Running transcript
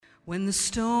When the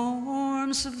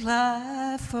storms of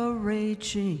life are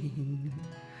raging,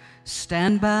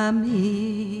 stand by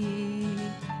me.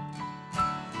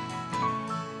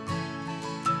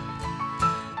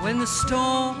 When the storms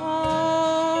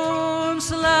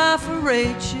of life are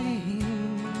raging,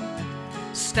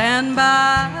 stand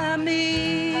by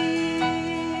me.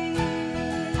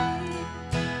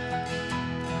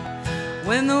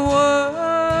 When the world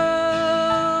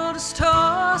is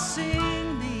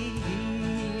tossing me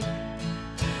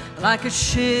like a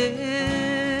ship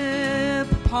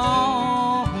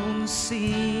upon the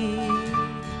sea,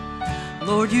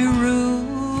 Lord, you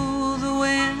rule the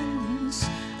winds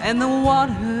and the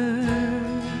water,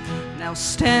 now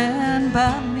stand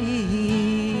by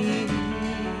me.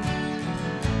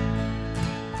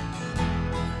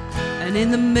 And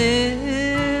in the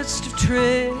midst of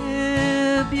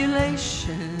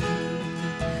tribulation,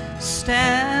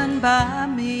 stand by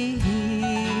me.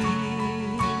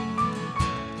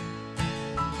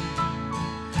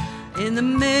 In the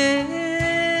midst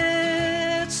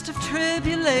of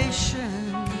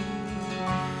tribulation,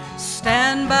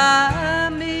 stand by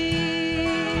me.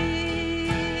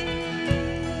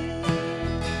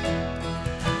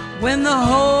 When the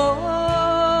host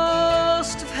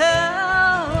of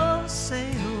hell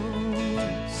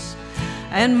assails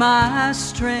and my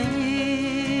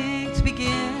strength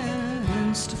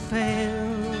begins to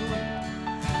fail,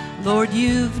 Lord,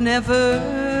 you've never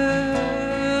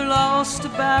lost a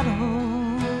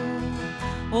battle,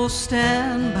 oh,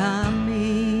 stand by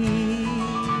me.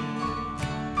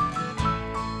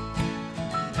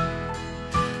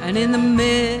 And in the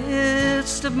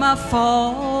midst of my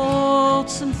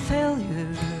faults and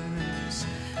failures,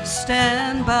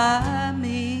 stand by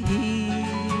me.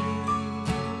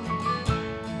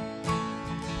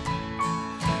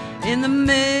 In the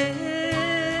midst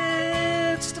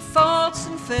of faults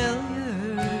and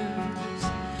failures,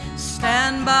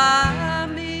 stand by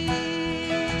me.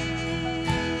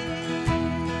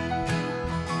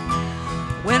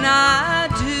 When I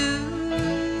do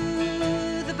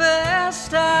the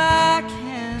best I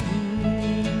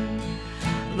can,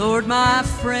 Lord, my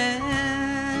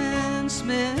friends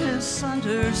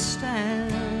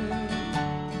misunderstand.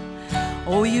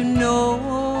 Oh, you know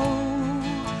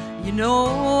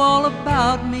all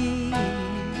about me.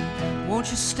 Won't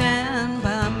you stand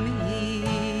by me?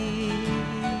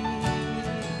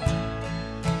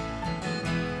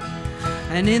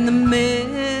 And in the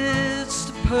midst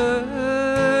of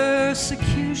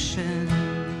persecution,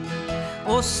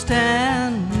 oh,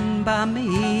 stand by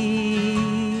me.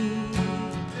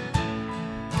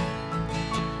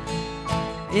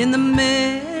 In the midst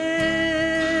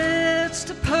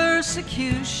of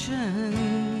persecution,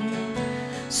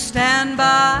 stand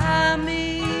by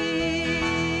me.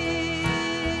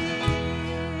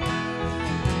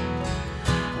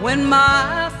 When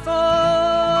my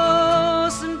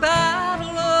foes in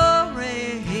battle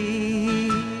array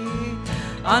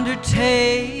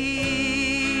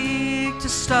undertake to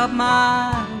stop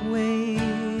my way,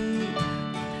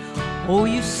 oh,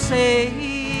 you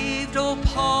saved old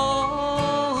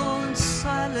Paul and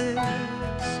Silas,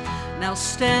 now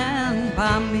stand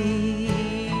by me.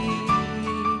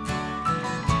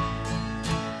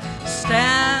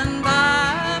 Stand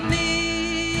by me.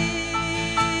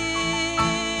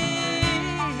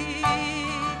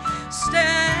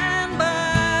 Stand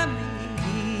by me.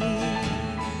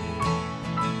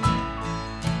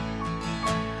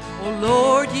 Oh,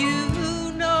 Lord, you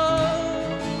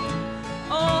know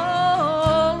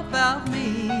all about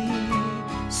me.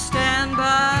 Stand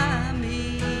by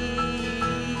me.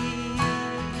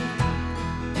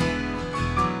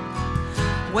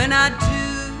 When I do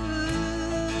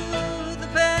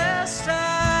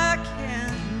I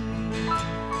can,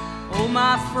 oh,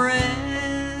 my friends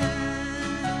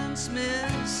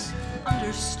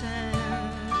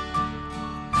misunderstand.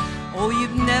 Oh,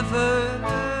 you've never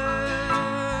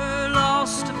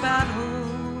lost a battle.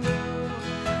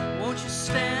 Won't you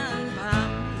stand by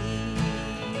me?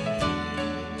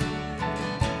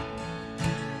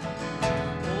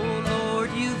 Oh, Lord,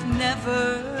 you've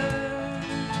never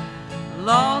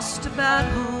lost a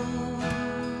battle.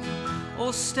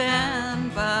 Oh,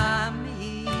 stand by me.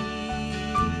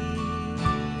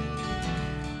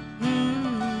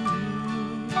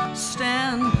 Stand